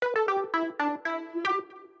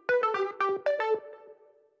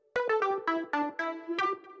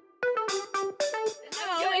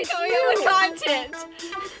coming up with content.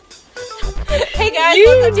 Hey guys, You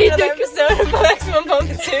welcome to need another to- episode of Maximum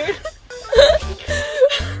Pumpkitude.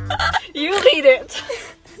 You lead it.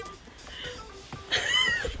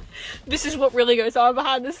 This is what really goes on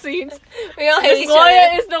behind the scenes. We all hate This each lawyer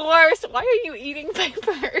other. is the worst. Why are you eating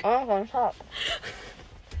paper? Oh, stop.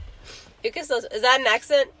 You can still. Is that an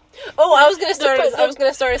accent? Oh, I was gonna start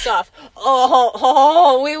us off.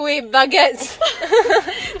 Oh, oui, baguettes.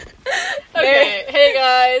 Okay, hey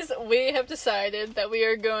guys, we have decided that we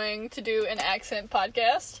are going to do an accent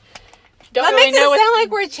podcast. Don't That really makes it know sound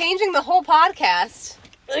like we're changing the whole podcast.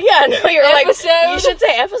 Yeah, no, you're Episode. like, you should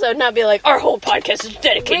say episode, not be like, our whole podcast is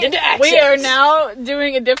dedicated to accents. we are now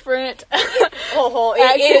doing a different Accent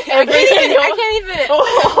every single. I can't even.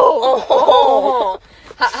 Oh.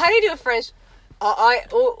 How do you do a French?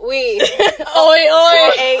 Oui. Oi,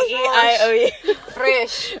 oi. A-E-I-O-U.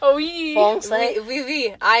 French. Oui. Français.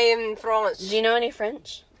 Oui. I am French. Do you know any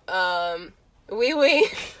French? Oui.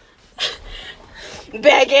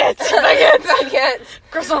 Baguettes. Baguettes.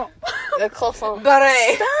 Croissant. A croissant.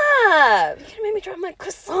 Beret. Stop! You gonna make me drop my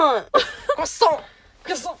croissant. Croissant.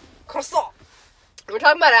 We're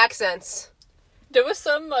talking about accents. There was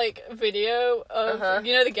some, video of, Uh-huh.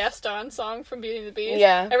 you know, the Gaston song from Beauty and the Beast?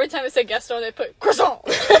 Yeah. Every time it said Gaston, they put croissant.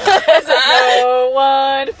 It's like, no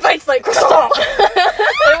one fights like croissant.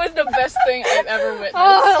 It was the best thing I've ever witnessed.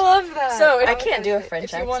 Oh, I love that. So, if, I can't do a French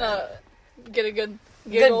if you accent. want to get a good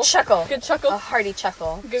giggle. Good chuckle. Good chuckle. A hearty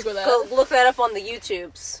chuckle. Google that. Go look that up on the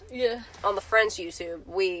YouTubes. Yeah. On the French YouTube.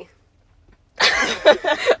 Oui.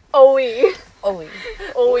 Oh, oui. Oh, oui.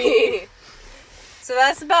 Oh, oui. So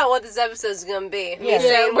that's about what this episode is gonna be. Me Yeah.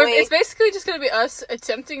 saying oui. It's basically just going to be us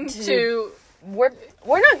attempting to... We're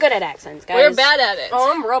not good at accents, guys. We're bad at it.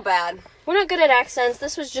 Oh, I'm real bad. We're not good at accents.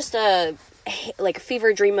 This was just a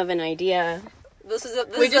fever dream of an idea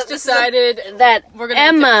We just decided that we're going to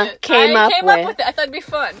Emma came up with. it. I thought it'd be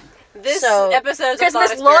fun. This So- episode Because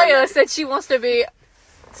Miss Loya said she wants to be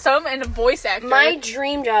some and a voice actor. My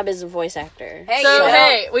dream job is a voice actor. Hey, So, you know,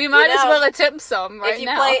 hey, we might as know, well attempt some right if you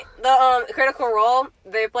now. play the Critical Role,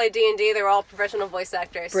 they play D&D. They're all professional voice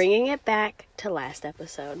actors. Bringing it back to last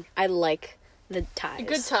episode. I like the ties.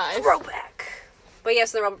 Good times. Throwback. But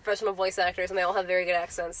yes, they're all professional voice actors, and they all have very good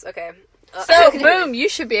accents. Okay. So, boom, you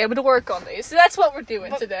should be able to work on these. So that's what we're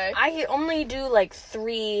doing today. I only do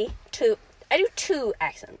I do two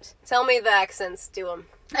accents. Tell me the accents. Do them.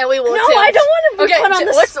 And we will No, attempt. I don't want to be put on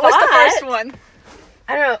the what's the spot. first one?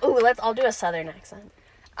 I don't know. Ooh, I'll do a southern accent.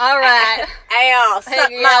 All right. Hey y'all, suck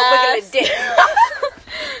Hey, my guys. wiggly dick.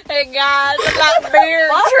 Hey, guys, about beer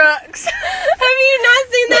trucks. Have you not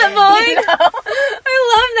seen that voice? I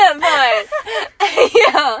love that voice.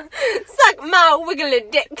 Yeah, suck my wiggly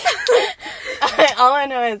dick. All I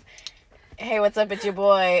know is, hey, what's up? It's your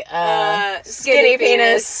boy, Skinny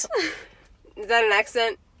penis. Is that an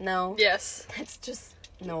accent? No, Yes. it's just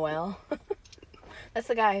Noel. That's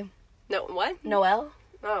the guy. No, what? Noel.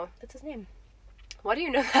 Oh, That's his name. why do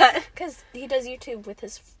you know that? Because he does YouTube with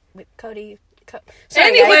Cody.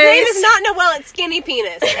 Anyways. His name is not Noel. It's Skinny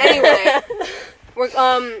Penis. Anyway, we're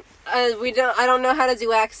I don't know how to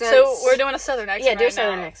do accents. So we're doing a southern accent. Yeah, do a right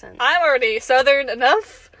southern now. accent. I'm already southern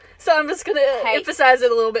enough, so I'm just gonna emphasize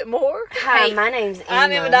it a little bit more. Hi, Hey, my name's Emma.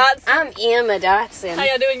 I'm Emma Dotson. I'm Emma Dotson. How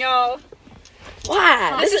y'all doing, y'all?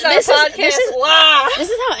 Why? This is our podcast. Wow. This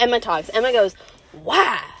is how Emma talks. Emma goes,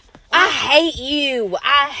 "Why? I hate you.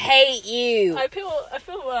 I hate you." I feel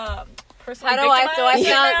personally How do I victimized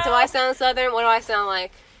now. sound Southern? What do I sound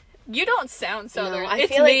like? You don't sound southern. No, I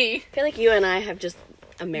it's feel me. I feel like you and I have just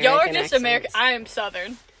American Y'all are just accents. American. I am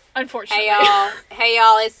southern, unfortunately. Hey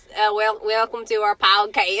y'all, it's welcome to our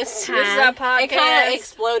podcast. This is our podcast. It kind of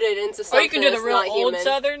exploded into something. Or you can do the that's real not old human.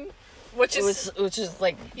 southern, which is which is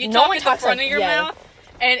like you no talk one at the talks front like, of your yeah. mouth,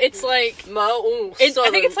 and it's like I I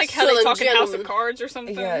think it's like how they talk in House of Cards or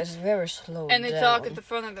something. Yeah, it's very slow. And they talk at the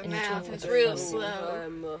front of their And you mouth. talk It's with real the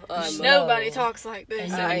slow. I'm Nobody talks like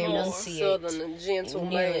this And I anymore. enunciate. Southern and nearly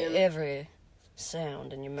gentleman. every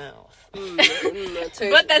sound in your mouth.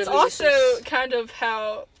 But that's also kind of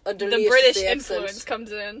how the delicious British accent. influence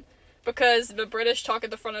comes in. Because the British talk at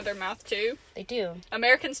the front of their mouth too. They do.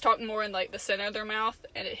 Americans talk more in like the center of their mouth,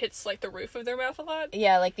 and it hits like the roof of their mouth a lot.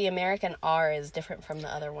 Yeah, like the American R is different from the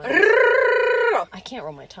other one. I can't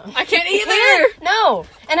roll my tongue. I can't either! No!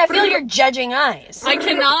 And I feel your judging eyes. I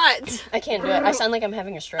cannot! I can't do it. I sound like I'm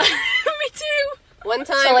having a stroke. Me too! One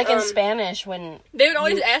time, So, like, in Spanish, They would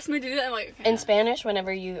always ask me to do that, I'm like... in Spanish,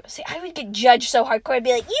 whenever you... See, I would get judged so hardcore, I'd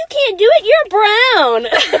be like, you can't do it, you're brown!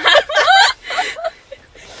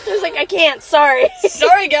 I was like, I can't, sorry.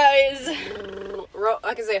 Sorry, guys!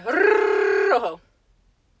 I can say rojo.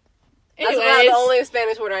 That's about Anyways. the only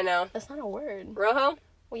Spanish word I know. That's not a word. Rojo?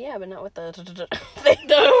 Well, yeah, but not with the.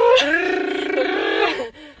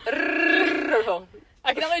 Rojo.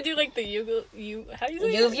 I can only do like the how do you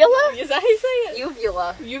say Uvula? it? Is that how you say it?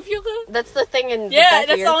 Uvula. Uvula? That's the thing in the Yeah, back of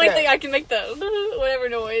that's your the only throat. thing I can make the whatever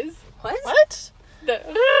noise. What? What? The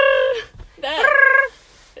that.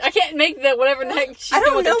 I can't make the whatever the heck she's I doing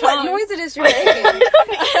don't with know her what tongue. noise it is you're making.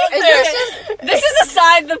 This is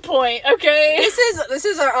aside the point, okay? This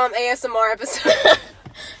is our ASMR episode.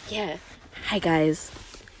 Yeah. Hi guys.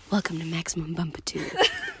 Welcome to Maximum Bumpitude.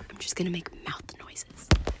 I'm just gonna make mouth noises.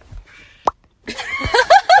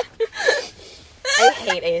 I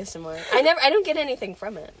hate ASMR. I don't get anything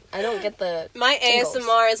from it. I don't get the My tingles.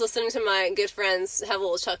 ASMR is listening to my good friends have a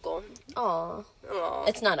little chuckle. Aw. Aww.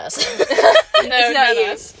 It's not us. No, not not you.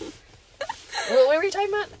 us. What were we talking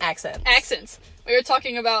about? Accents. Accents. We were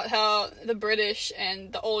talking about how the British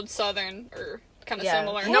and the old Southern are kind of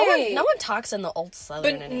similar. No Hey. one talks in the old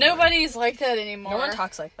Southern But anymore. nobody's like that anymore. No one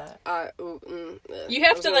talks like that. You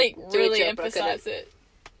have to like really emphasize it.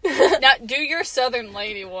 Now, do your Southern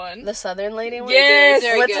lady one. The Southern lady one? Yes,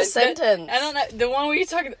 very What's good. a sentence? I don't know the one where you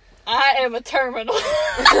talking. I am a terminal.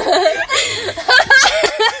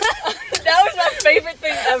 That was my favorite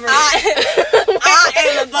thing ever.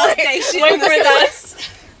 I am a bus station. Wait for this.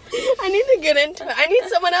 I need to get into it. I need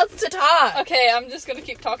someone else to talk. Okay, I'm just gonna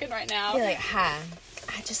keep talking right now. You're like, hi.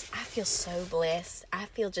 I feel so blessed. I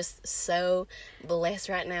feel just so blessed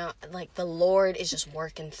right now. Like the Lord is just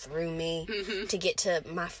working through me to get to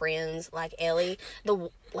my friends like Ellie. The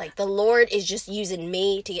Lord is just using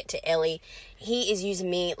me to get to Ellie. He is using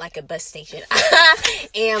me like a bus station. I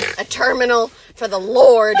am a terminal for the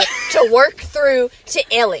Lord to work through to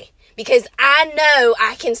Ellie. Because I know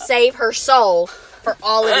I can save her soul for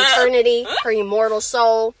all of eternity. Her immortal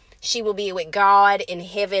soul. She will be with God in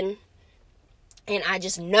heaven. And I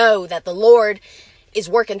just know that the Lord is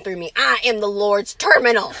working through me. I am the Lord's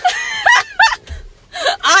terminal.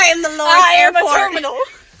 I am the Lord's I am airport. a terminal.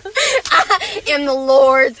 I am the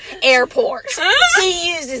Lord's airport.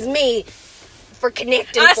 He uses me for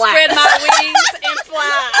connecting I flights. spread my wings and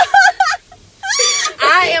fly.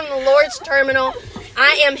 I am the Lord's terminal.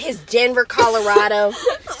 I am his Denver, Colorado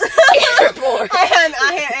airport.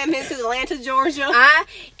 I am his Atlanta, Georgia. I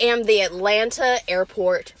am the Atlanta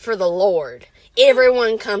airport for the Lord.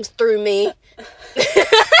 Everyone comes through me. That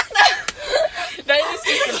is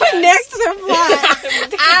just the best. Connect to the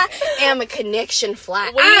flight. I am a connection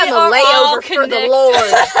flight. We I am are a all layover for the connected.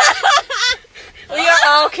 Lord. We are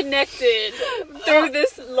all connected through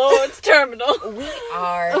this Lord's terminal. We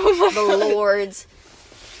are the Lord's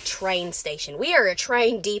train station. We are a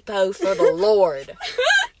train depot for the Lord.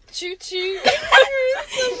 Choo choo.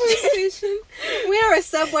 Subway station. We are a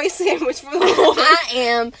Subway sandwich for the Lord. I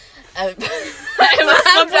am a I am a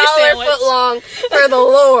Subway $5 sandwich. foot long for the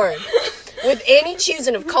Lord. With any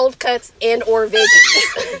choosing of cold cuts and or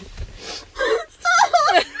veggies.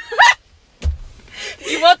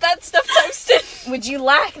 You want that stuff toasted? Would you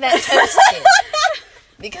like that toasted?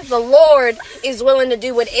 Because the Lord is willing to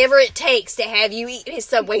do whatever it takes to have you eat his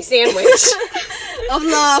Subway sandwich Of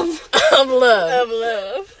love. of love. Of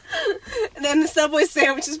love. And then the Subway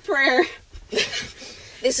sandwich is prayer.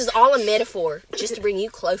 This is all a metaphor just to bring you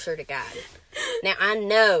closer to God. Now, I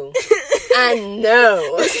know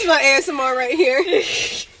This is my ASMR right here.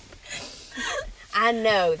 I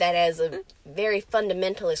know that as a very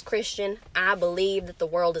fundamentalist Christian, I believe that the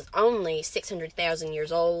world is only 600,000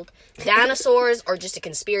 years old. Dinosaurs are just a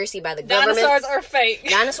conspiracy by the government. Dinosaurs are fake.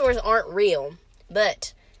 Dinosaurs aren't real.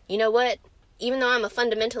 But, you know what? Even though I'm a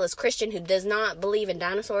fundamentalist Christian who does not believe in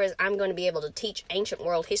dinosaurs, I'm going to be able to teach ancient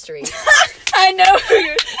world history. I know who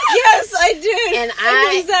you're. Yes, I did. And I know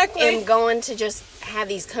I exactly. am going to just have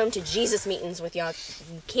these come to Jesus meetings with y'all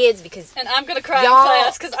kids because And I'm gonna cry Y'all- in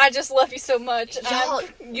class because I just love you so much. Y'all-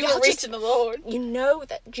 You y'all were just- reaching the Lord. you know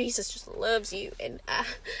that Jesus just loves you, and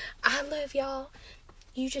I love y'all.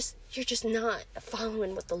 You're just not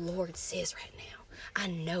following what the Lord says right now. I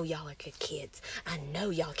know y'all are good kids. I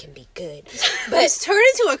know y'all can be good. But It's turned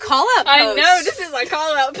into a call out post. I know this is a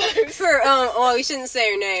call out post. For well, we shouldn't say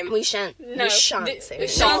her name. we shan't. No, we shan't say we it.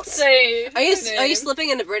 shan't say. Are you name. slipping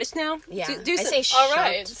into British now? Yeah, Do I some- say All shan't.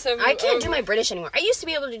 right, so I can't do my British anymore. I used to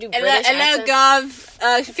be able to do British Hello, accent.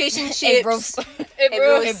 Gov. Fish and Hey, bro. chips. Hey,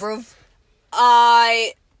 bro. Hey, bro.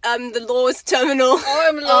 I am the Lord's terminal.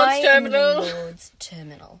 I'm Lord's I am terminal. the Lord's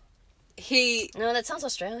terminal. He. No, that sounds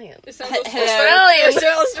Australian. It sounds Hello. Australian.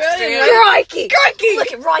 It's Australian. Crikey!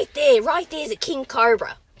 Look at right there. Right there is a king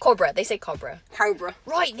cobra. Cobra. They say cobra. Cobra.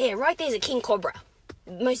 Right there is a king cobra.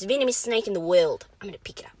 The most venomous snake in the world. I'm gonna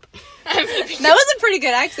pick it up. I'm Filipino. That was a pretty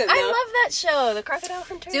good accent, though. I love that show, The Crocodile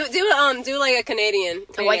Hunter. Do like a Canadian.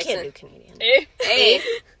 Oh, I can't do Canadian. Eh? Hey,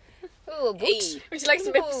 Oh, what? hey, Would you like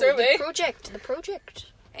some maple Ooh, syrup, eh? The project.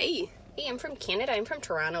 hey. Hey, I'm from Canada. I'm from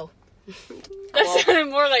Toronto. That sounded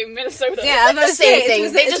more like Minnesota. Yeah, I was about The to say, same thing.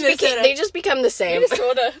 it's They Minnesota. just become the same.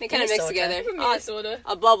 Minnesota. They kind of mix Minnesota. together. From Minnesota.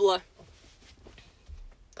 A bubbler.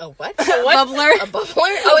 A what? A bubbler. A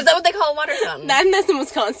bubbler? Oh, is that what they call a water fountain? That's in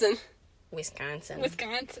Wisconsin. Wisconsin.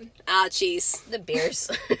 Wisconsin. Ah, jeez. The beers.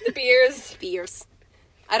 The beers. Beers.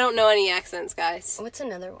 I don't know any accents, guys. What's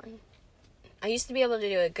another one? I used to be able to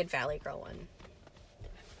do a Good Valley Girl one.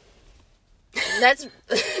 That's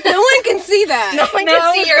No one can see that. no one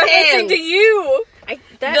can see your hands. To you.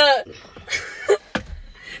 That, The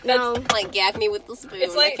no. Like, gag me with the spoon.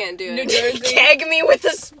 It's like I can't do New it. Jersey. Gag me with a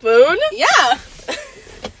spoon? Yeah.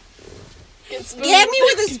 Get spoon. Gag me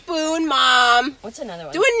with a spoon, Mom. What's another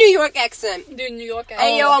one? Do a New York accent. Do New York.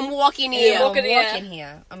 Hey, yo, I'm walking here. Yeah. Walking here. walking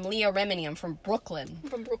here. I'm Leah Remini. I'm from Brooklyn.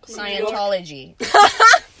 From Brooklyn. New York. Scientology.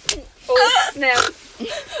 Oh, snap.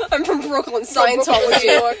 I'm from Brooklyn, Brooklyn, New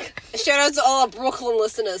Scientology. York. Shout out to all our Brooklyn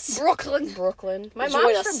listeners. Brooklyn. My Join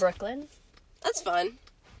mom's us. from Brooklyn. That's fun.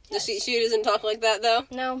 She doesn't talk like that, though.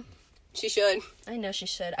 No, She should. I know she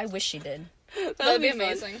should. I wish she did. That'd be fun.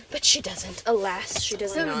 amazing. But she doesn't. Alas, she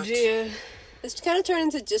does not. dear. It's kind of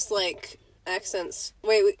turned into just, like, accents.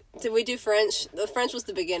 Wait, did we do French? The French was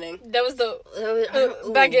the beginning. That was the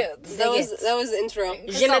Ooh. baguettes. That was the intro.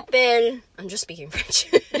 Je m'appelle. I'm just speaking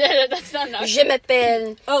French. That's not enough. Je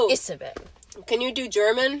m'appelle Oh, Isabel. can you do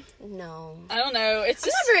German? No. I don't know. It's I'm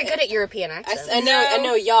just. not very good at European accents. I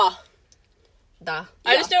know, yeah. Da.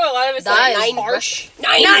 I just know a lot of it's Da like is harsh.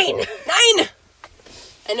 Nine! Nine!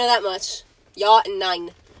 I know that much. Ja and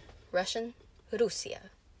nine. Russian? Russia.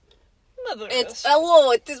 Mother It's,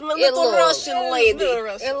 hello, it is my little Hello. Russian lady.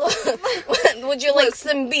 Hello. Would you like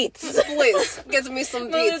some beets? Please, get me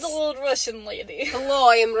some My beats. little old Russian lady. Hello,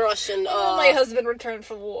 I am Russian. My husband returned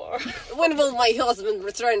from war. When will my husband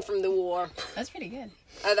return from the war? That's pretty good.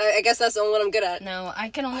 I guess that's the only one I'm good at. No, I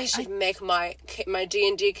can only... I should make my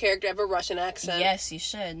D&D character have a Russian accent. yes, you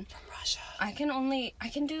should. Russia. I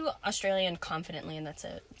can do Australian confidently, and that's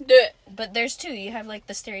it. Do it. But there's two. You have, like,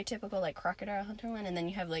 the stereotypical, like, crocodile hunter one, and then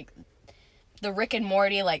you have, like, the Rick and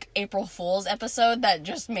Morty, like, April Fool's episode that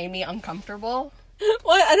just made me uncomfortable.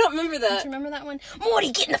 What? I don't remember Do that. you remember that one?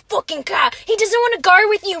 Morty, get in the fucking car! He doesn't want to go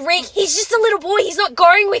with you, Rick! He's just a little boy, he's not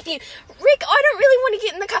going with you! Rick, I don't really want to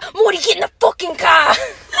get in the car! Morty, get in the fucking car!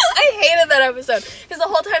 I hated that episode. Because the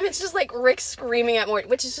whole time it's just, like, Rick screaming at Morty,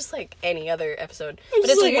 which is just like any other episode.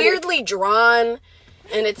 But it's like- weirdly drawn,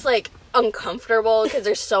 and it's, like, uncomfortable, because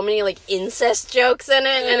there's so many, like, incest jokes in it,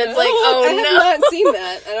 and it's like, I oh have no! not seen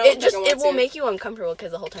that. I don't think I want It will to. make you uncomfortable,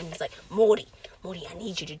 because the whole time he's like, Morty, I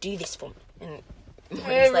need you to do this for me. And Morty's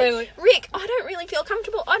Really? like, Rick, I don't really feel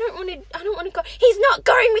comfortable. I don't want to go. He's not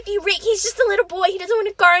going with you, Rick. He's just a little boy. He doesn't want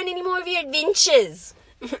to go on any more of your adventures.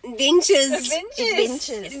 Adventures.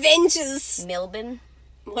 Adventures. Melbourne.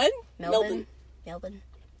 What? Melbourne.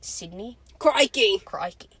 Sydney. Crikey.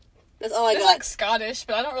 Crikey. That's all I It's got. like Scottish,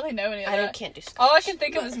 but I don't really know any of that. Can't do Scottish. All I can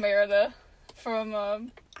think of is Merida from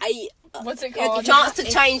what's it You had called? the chance to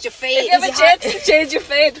change your fate. If you have a chance to change your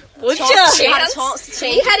fate, would you? You had a chance to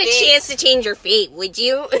change You had your a fate. chance to change your fate, would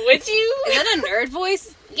you? Would you? Is that a nerd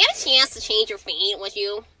voice? You had a chance to change your fate, would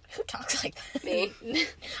you? Who talks like that? Me.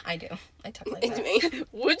 I do. I talk like It's that. me.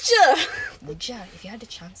 Would you? Would ya? If you had a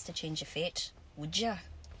chance to change your fate, would ya?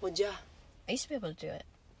 Would ya? I used to be able to do it,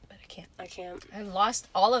 but I can't. I can't. I lost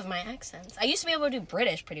all of my accents. I used to be able to do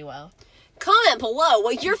British pretty well. Comment below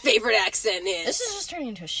what your favorite accent is. This is just turning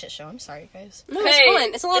into a shit show. I'm sorry, guys. No, it's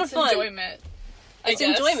fun. It's a lot of fun. Enjoyment. I It's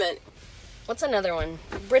guess. enjoyment. What's another one?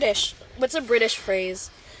 British. What's a British phrase?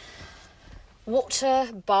 Water,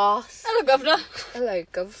 bath. Hello, Governor. Hello,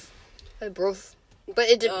 gov. Hello, bruv. But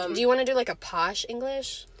it, Um, do you want to do like a posh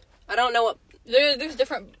English? I don't know what. There's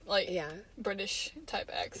different like Yeah. British type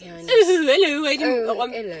accents. Yeah, I know. Hello, I didn't. Oh,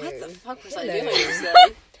 I'm- hello. What the fuck was I Hello. doing just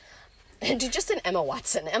then? Do just an Emma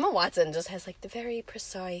Watson. Emma Watson just has like the very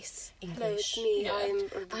precise English. Hello, it's me. Yeah. I'm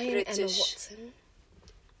I am British. Emma Watson.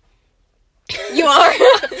 You are.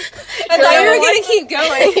 I thought you were gonna keep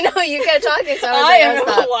going. No, you gotta talk this. I am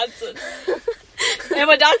Emma Watson.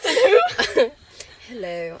 Emma Dotson who?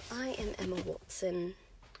 Hello, I am Emma Watson,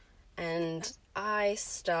 and I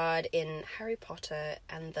starred in Harry Potter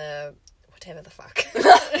and the whatever the fuck.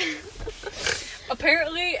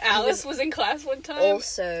 Apparently, Alice was in class one time,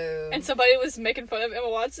 Also, and somebody was making fun of Emma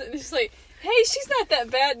Watson, and she's like, "Hey, she's not that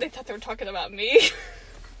bad." They thought they were talking about me.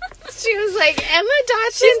 she was like, Emma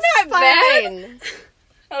Dotson's She's not bad. fine.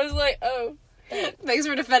 I was like, "Oh, Thanks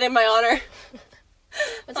for defending my honor.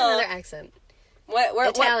 What's another accent? What?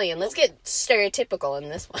 Italian. Let's get stereotypical in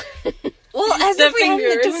this one. Well, as if we The haven't been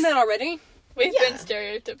fingers. doing that already. We've Yeah. been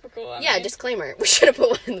stereotypical. Yeah, disclaimer. We should have put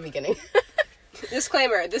one in the beginning.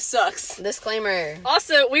 Disclaimer, this sucks. Disclaimer.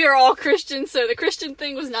 Also, we are all Christians, so the Christian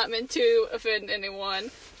thing was not meant to offend anyone.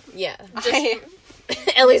 Yeah. I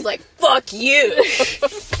Ellie's like, fuck you. keep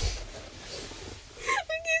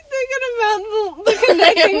thinking about the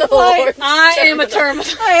connecting the flight. Lord's I am a terminal.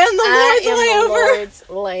 I am the Lord's I am layover.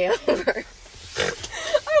 the Lord's layover.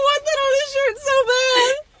 I want that on a shirt so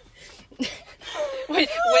bad.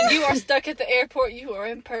 When you are stuck at the airport, you are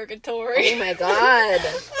in Oh purgatory. my god.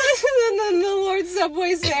 And then the Lord's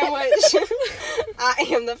Subway sandwich. I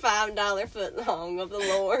am the $5 foot long of the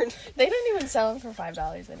Lord. They don't even sell them for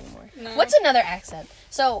 $5 anymore. No. What's another accent?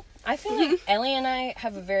 So, I feel like Ellie and I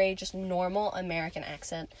have a very just normal American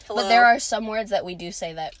accent. Hello? But there are some words that we do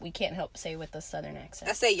say that we can't help say with the southern accent.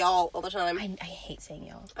 I say y'all all the time. I hate saying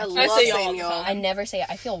y'all. I I love say y'all all saying the y'all. time. I never say it.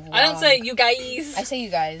 I feel wrong. I don't say you guys. I say you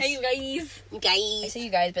guys. Hey, you guys. I Guys. say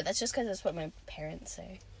you guys, but that's just because that's what my parents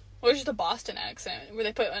say. Or just a Boston accent, where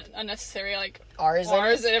they put unnecessary, like, Ours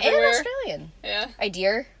R's and everywhere. Australian. yeah, I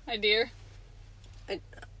dear. I dear.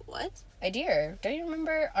 What? I dear. Don't you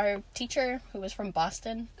remember our teacher who was from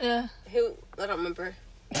Boston? Who? I don't remember.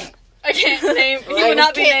 I can't name. He I would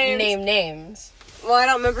not be can't named. name names. Well, I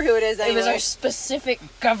don't remember who it is It anyway. was our specific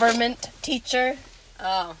government teacher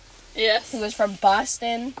Oh. Yes. who was from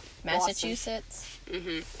Boston, Massachusetts,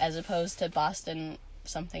 Mm-hmm. as opposed to Boston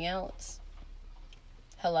something else.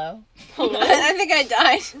 Hello? I think I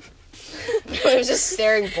died. He was just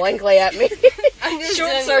staring blankly at me. I'm just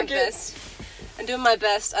Short doing circuit. my best. I'm doing my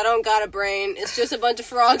best. I don't got a brain. It's just a bunch of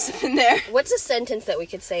frogs up in there. What's a sentence that we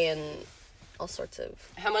could say in all sorts of...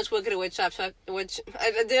 How much wood could a wood chop? I did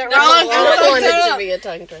it No, wrong. no, I don't want fucked it up. to be a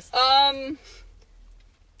tongue twist.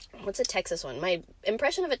 What's a Texas one? My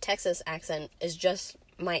impression of a Texas accent is just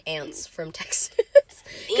my aunts from Texas.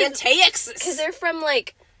 In Texas. Because they're from,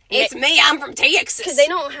 like... It's me. I'm from Texas. Because they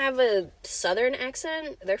don't have a southern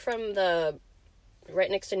accent. They're from the...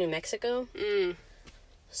 right next to New Mexico. Mm.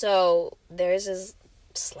 So theirs is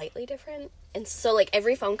slightly different. And so, like,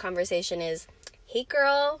 every phone conversation is, hey,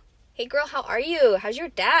 girl, how are you? How's your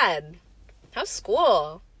dad? How's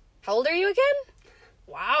school? How old are you again?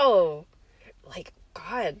 Wow. Like,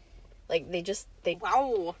 God. Like,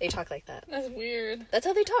 Wow. they talk like that. That's weird. That's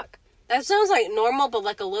how they talk. That sounds like normal, but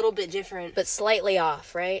like a little bit different. But slightly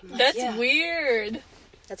off, right? That's Yeah. weird.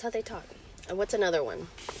 That's how they talk. And what's another one?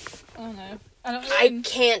 I don't know. I don't. I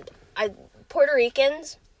can't. Puerto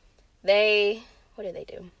Ricans, what do they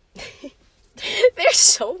do? They're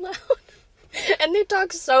so loud. And they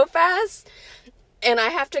talk so fast. And I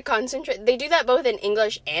have to concentrate. They do that both in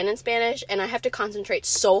English and in Spanish. And I have to concentrate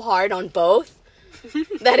so hard on both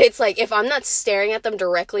that it's like, if I'm not staring at them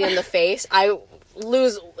directly in the face, I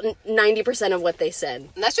lose 90% of what they said.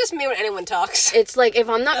 And that's just me when anyone talks. It's like, if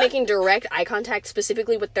I'm not making direct eye contact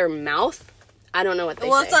specifically with their mouth, I don't know what they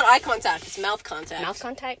Well, say. it's not eye contact. It's mouth contact. Mouth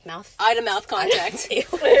contact? Mouth? Eye to mouth contact. Ew.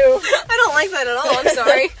 I don't like that at all. I'm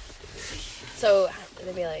sorry. So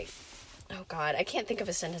they'd be like, oh God, I can't think of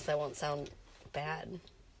a sentence that won't sound bad.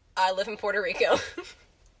 I live in Puerto Rico.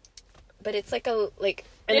 But it's like You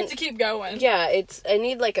have to keep going. yeah, I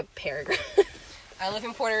need like a paragraph. I live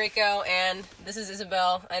in Puerto Rico, and this is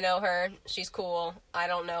Isabel. I know her. She's cool. I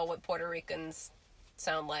don't know what Puerto Ricans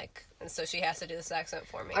sound like, and so she has to do this accent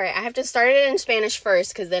for me. All right, I have to start it in Spanish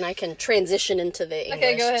first, because then I can transition into the English.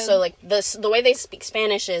 Okay, go ahead. So like the way they speak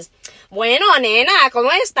Spanish is, bueno, nena, ¿cómo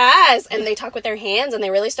estás? And they talk with their hands, and they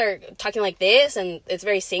really start talking like this, and it's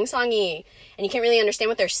very sing-songy, and you can't really understand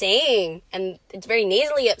what they're saying, and it's very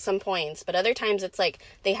nasally at some points, but other times it's like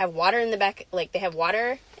they have water in the back, like they have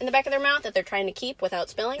water in the back of their mouth that they're trying to keep without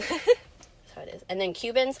spilling. That's how it is. And then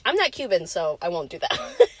Cubans, I'm not Cuban, so I won't do that.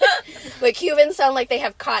 But Cubans sound like they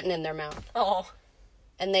have cotton in their mouth. Oh,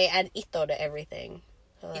 And they add ito to everything.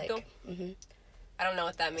 So like, Ito? I don't know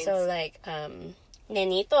what that means. so like,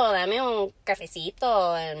 nenito, dame un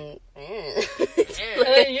cafecito, and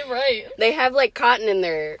You're right. they have like cotton in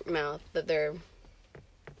their mouth that they're,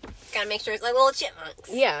 Gotta make sure it's like little chipmunks.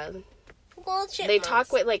 yeah, Little chipmunks. they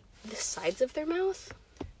talk with like the sides of their mouth.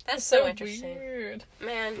 That's so So interesting. weird.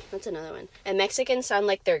 Man, That's another one. And Mexicans sound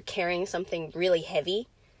like they're carrying something really heavy,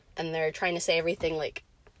 and they're trying to say everything like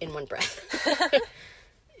in one breath.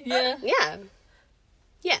 Yeah. Yeah.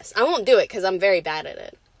 Yes, I won't do it because I'm very bad at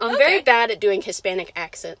it. I'm very Okay. bad at doing Hispanic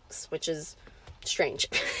accents, which is strange.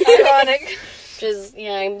 Ironic. Which is,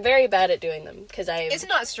 yeah, I'm very bad at doing them because it's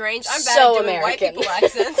not strange. I'm bad So at doing white American. people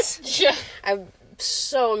accents. Yeah. I'm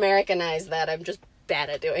so Americanized that I'm just bad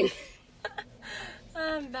at doing.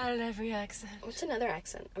 I'm bad at every accent. What's another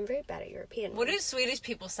accent? I'm very bad at European. What do Swedish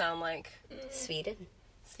people sound like? Sweden.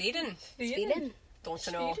 Sweden? Sweden. Don't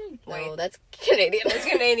you know? Sweden? Wait. No, that's Canadian. That's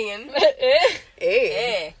Canadian.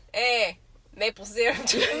 Hey. Maple syrup.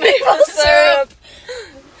 Maple syrup.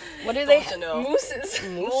 What do they? Don't you know? Mooses.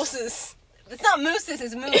 Mooses. It's not mooses,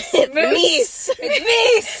 it's moose. Meese.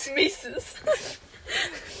 It's meese. Mises.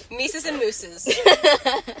 Mises and mooses.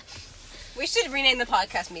 We should rename the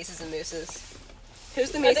podcast Mises and Mooses.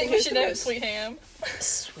 Who's the I Mises think and we who's should the have moose? sweet ham.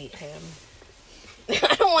 Sweet ham.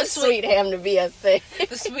 I don't want sweet ham to be a thing.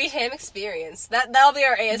 The Sweet Ham Experience. That'll be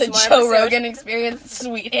our ASMR The Joe episode. Rogan experience,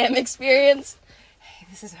 sweet ham experience. Hey,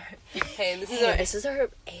 this is Hey, this is our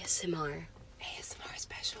ASMR. ASMR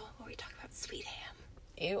special where we talk about sweet ham.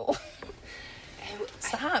 Ew. And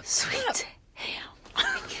Stop. Sweet ham.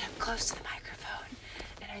 I get up close to the microphone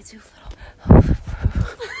and I do little.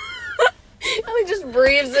 Ellie just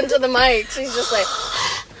breathes into the mic. She's just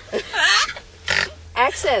like.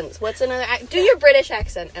 Accents. What's another? Do your British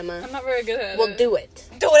accent, Emma. I'm not very good at it. Well, do it.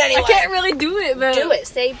 Do it anyway. I can't really do it, but Do it.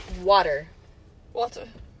 Say water. Water.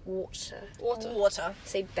 Water. Water.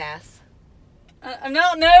 Say bath. I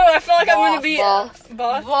don't know. I feel like I'm gonna be Bath.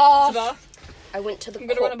 bath. Bath. It's a bath. I went to the I'm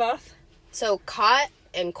gonna run a court. bath. So cot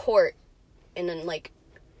and court, in an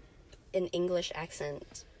an English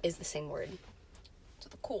accent, is the same word. To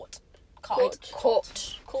the court. Court.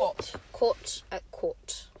 Court. Court. Court at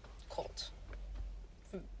court. Court.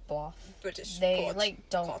 Bath. British. They court.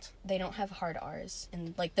 don't. Court. They don't have hard R's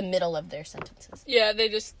in the middle of their sentences. Yeah, they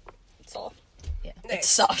just soft. Yeah, They- it's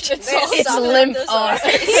soft. It's they soft. It's soften up limp those R. R's.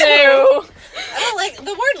 Ew. I don't like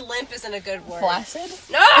the word limp isn't a good word. Flaccid.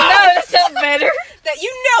 No, No, that's not better. that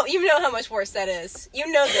you know how much worse that is.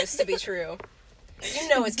 You know this to be true. You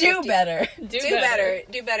know it's Do 50. better.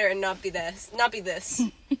 Do better, and not be this. Not be this.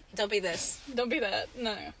 Don't be this. Don't be that.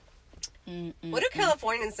 No. What do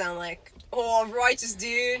Californians sound like? Oh, righteous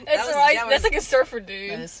dude. It's right. That's like a surfer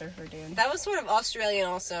dude. That is surfer dude. That was sort of Australian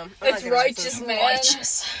also. I'm It's not gonna lie, righteous, so- man.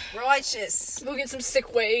 Righteous. We'll get some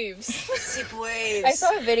sick waves. Sick waves. I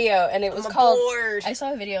saw a video and it was I'm called. aboard. I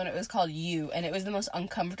saw a video and it was called "You," and it was the most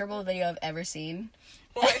uncomfortable video I've ever seen.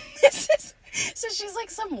 What? So she's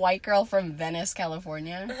like some white girl from Venice,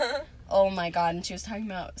 California. Oh my god! And she was talking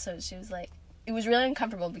about. So she was like, it was really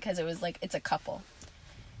uncomfortable because it was like it's a couple,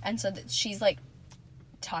 and so she's like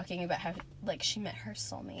talking about how like she met her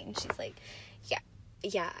soulmate, and she's like,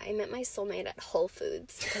 yeah, I met my soulmate at Whole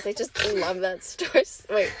Foods because I just love that store.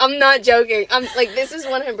 Wait, I'm not joking. I'm like, this is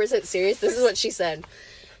 100% serious. This is what she said.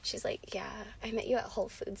 She's like, yeah, I met you at Whole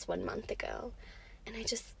Foods 1 month ago. And I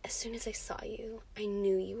just, as soon as I saw you, I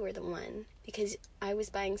knew you were the one. Because I was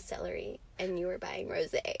buying celery and you were buying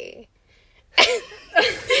rosé.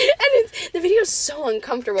 And the video's so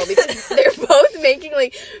uncomfortable because they're both making,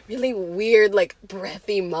 like, really weird, like,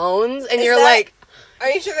 breathy moans. And you're like... Are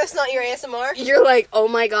you sure that's not your ASMR? You're like, oh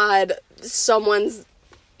my god, someone's,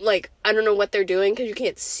 like, I don't know what they're doing because you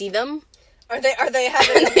can't see them. Are they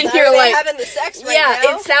having And you're like, having the sex right yeah,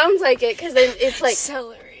 now? it sounds like it because then it's like...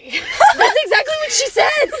 Celery. That's exactly what she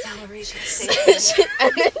said! Celery.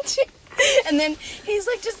 and then he's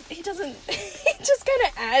like, he just kind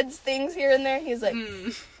of adds things here and there. He's like,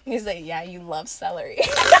 yeah, you love celery.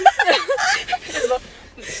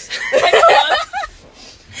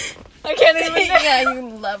 I can't even. Yeah, you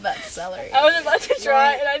love that celery. I was about to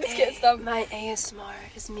try and I just can't stop. My ASMR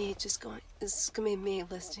is me just going. It's gonna be me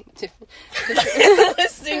listening to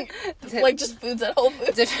Listening, like just foods at Whole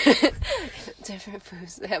Foods. different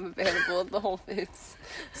foods they have available at the Whole Foods.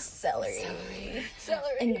 Celery.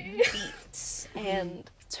 Celery. And beets. And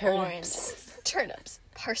turnips.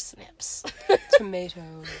 Parsnips.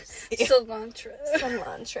 Tomatoes. Cilantro.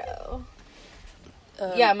 Cilantro.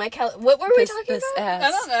 Yeah, what were we talking about? Ass. I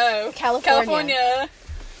don't know. California.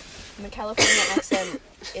 The California accent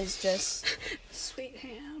is just... Sweet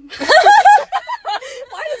ham.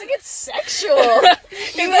 Why does it get sexual?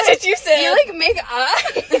 That's what you said. You like make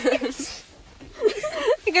eyes.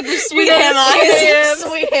 You got the sweet ham eyes.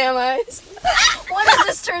 Sweet ham eyes. What has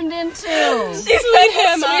this turned into? Sweet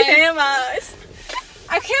ham eyes. Sweet ham eyes.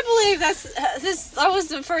 I can't believe that was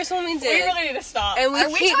the first one we We did. really need to stop. And we Are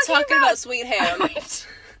we keep talking talking about- about sweet ham.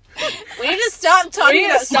 We need to stop We talking need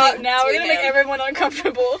about to stop sweet- now. We're sweet gonna make ham. everyone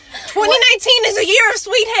uncomfortable. 2019 is a year of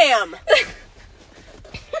sweet ham.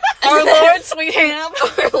 Our Lord, sweet ham.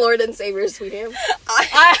 Our Lord and Savior, sweet ham.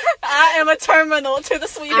 I am a terminal to the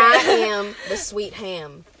sweet I ham. am the sweet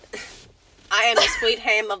ham. I am the sweet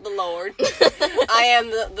ham of the Lord. I am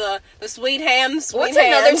the sweet ham, sweet What's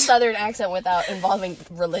hand. another southern accent without involving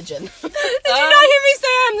religion? Did you not hear me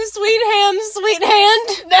say I'm the sweet ham, sweet hand?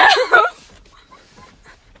 No.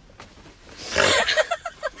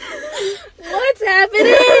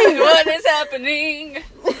 happening?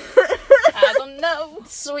 I don't know.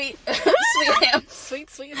 Sweet ham. Sweet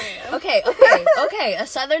ham. Okay. A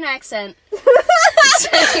southern accent.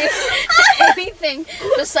 Anything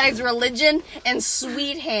besides religion and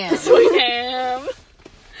sweet ham. Sweet ham.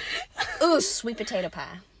 Ooh, sweet potato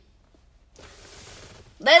pie.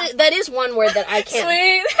 That is one word that I can't.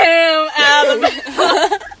 Sweet ham,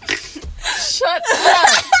 Alabama. Shut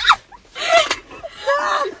up.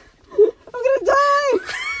 I'm gonna die.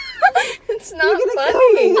 It's not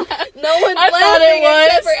funny. No one's I thought laughing it was.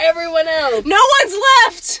 except for everyone else. No one's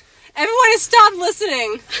left. Everyone has stopped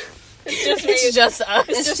listening. It's just me. It's just us.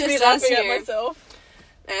 It's just me just us laughing at here. myself.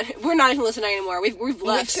 And we're not even listening anymore. We've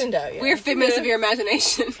left. tuned out, yeah. We're figments of your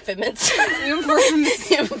imagination. Figments. Figments.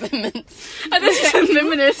 Figments. I just said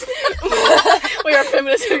feminist. We are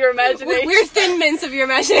feminists of your imagination. We're thin mints of your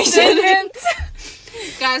imagination. Thin mints.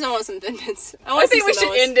 Guys, I want some thin mints. I think we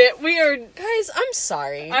should end it. We are. Guys, I'm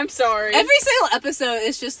sorry. I'm sorry. Every single episode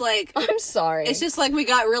is just like. I'm sorry. It's just like we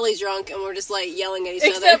got really drunk and we're just like yelling at each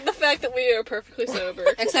Except other. the fact that we are perfectly sober.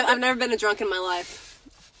 Except I've never been a drunk in my life.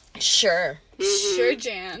 Sure. Sure,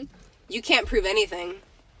 Jan. You can't prove anything.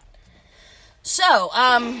 So,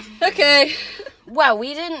 Okay. wow,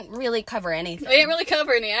 we didn't really cover anything. We didn't really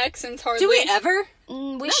cover any accents hardly. Do we ever? We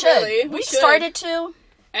Not should. really. We We should. started to,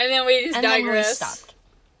 And then we just and then we digress. stopped.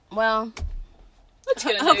 Well, What you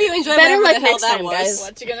I gonna hope do? you enjoyed Better whatever luck the hell next that time, was. guys.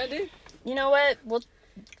 What you gonna do? you know what? We'll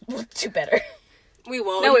do better. We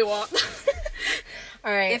won't. No, we won't.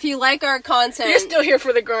 All right. If you like our content, You're still here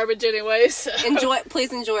for the garbage anyways.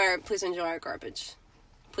 please enjoy our garbage.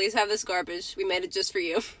 Please have this garbage. We made it just for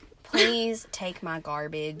you. Please take my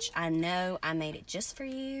garbage. I know I made it just for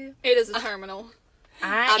you. It is a terminal.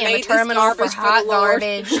 I am made a this terminal for garbage for hot the Lord.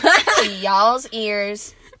 garbage to y'all's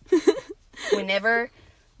ears whenever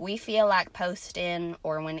we feel like posting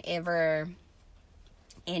or whenever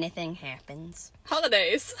anything happens.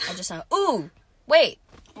 Holidays. I just know. Ooh, wait.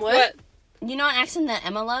 What? You know an accent that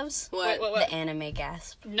Emma loves? What? What? The anime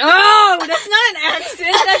gasp. No, that's not an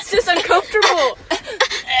accent. That's just uncomfortable.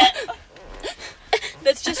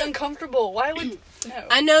 That's just uncomfortable. Why would no?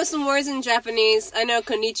 I know some words in Japanese. I know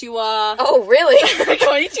konnichiwa. Oh, really?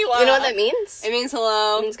 Konnichiwa. You know what that means? It means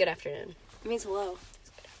hello. It means good afternoon. It means hello.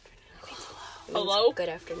 Hello? Good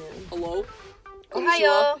afternoon. Hello.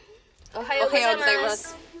 Ohayo. Ohayo Ohayo gozaimasu.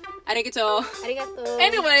 gozaimasu. Arigato. Arigato.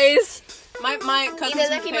 Anyways, My cousins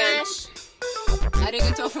from Japan. Itadakimasu.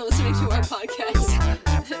 Arigato for listening to our podcast.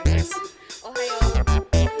 Ohayo.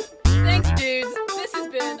 thanks, dudes.